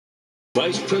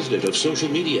Vice President of Social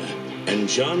Media, and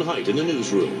John Haidt in the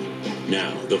newsroom.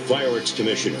 Now, the Fireworks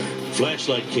Commissioner,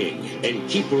 Flashlight King, and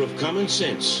Keeper of Common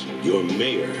Sense, your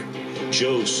Mayor,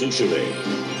 Joe Soucheray.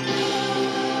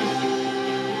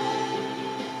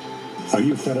 Are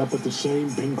you fed up with the same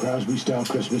Bing Crosby-style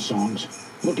Christmas songs?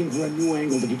 Looking for a new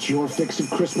angle to get your fix of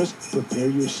Christmas? Prepare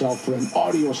yourself for an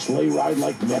audio sleigh ride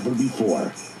like never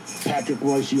before. Patrick,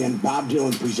 Ruesse, and Bob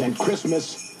Dylan present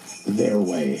Christmas their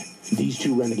way. These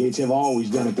two renegades have always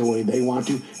done it the way they want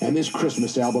to, and this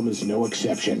Christmas album is no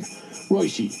exception.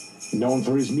 Ruesse, known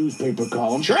for his newspaper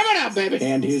column, trim it up, baby,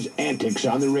 and his antics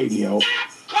on the radio.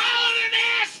 Stop calling and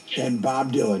asking. And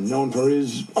Bob Dylan, known for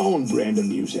his own brand of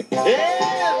music.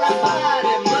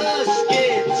 Everybody must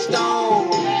get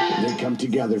stoned. They come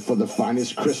together for the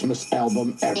finest Christmas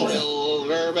album ever.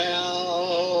 Silver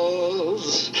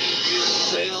bells,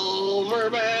 silver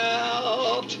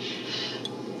belt.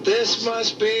 This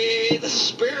must be the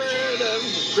spirit of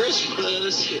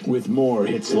Christmas. With more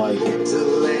hits like To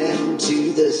land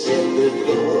to the shepherd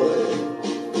boy.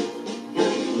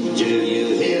 Do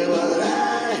you hear what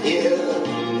I hear?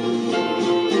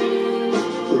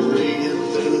 Ringing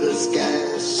through the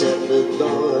sky, shepherd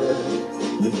boy.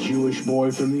 The Jewish boy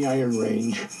from the Iron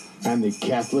Range and the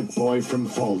Catholic boy from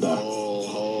Fulda. Oh,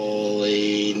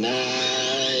 holy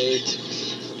night,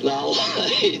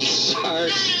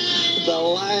 the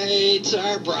lights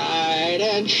are bright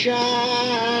and shining.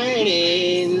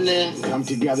 Come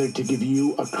together to give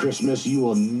you a Christmas you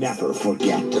will never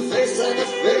forget. The face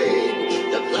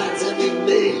unafraid, the plans that we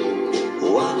made.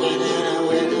 Walking in a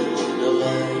winter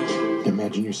wonderland.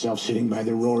 Imagine yourself sitting by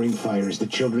the roaring fire as the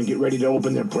children get ready to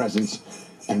open their presents.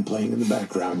 And playing in the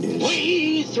background is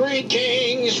We three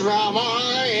kings from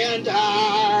Orient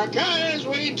are, 'cause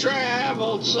we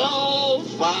traveled so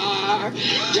far.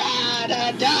 Da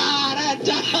da da da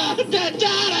da da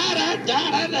da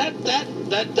da da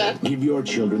da da. Give your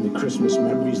children the Christmas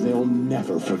memories they'll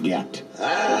never forget.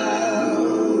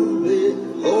 I'll be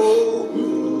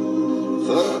home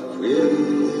for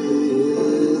Christmas.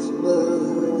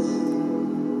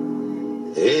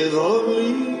 If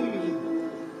only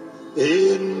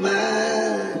in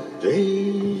my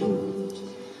dreams.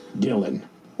 Dylan,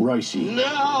 Ruesse,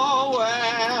 Noel.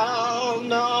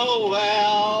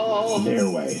 Their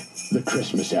Way, the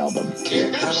Christmas album.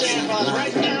 Here comes Santa Claus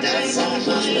right down the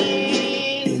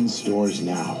In stores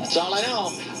now. That's all I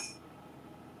know.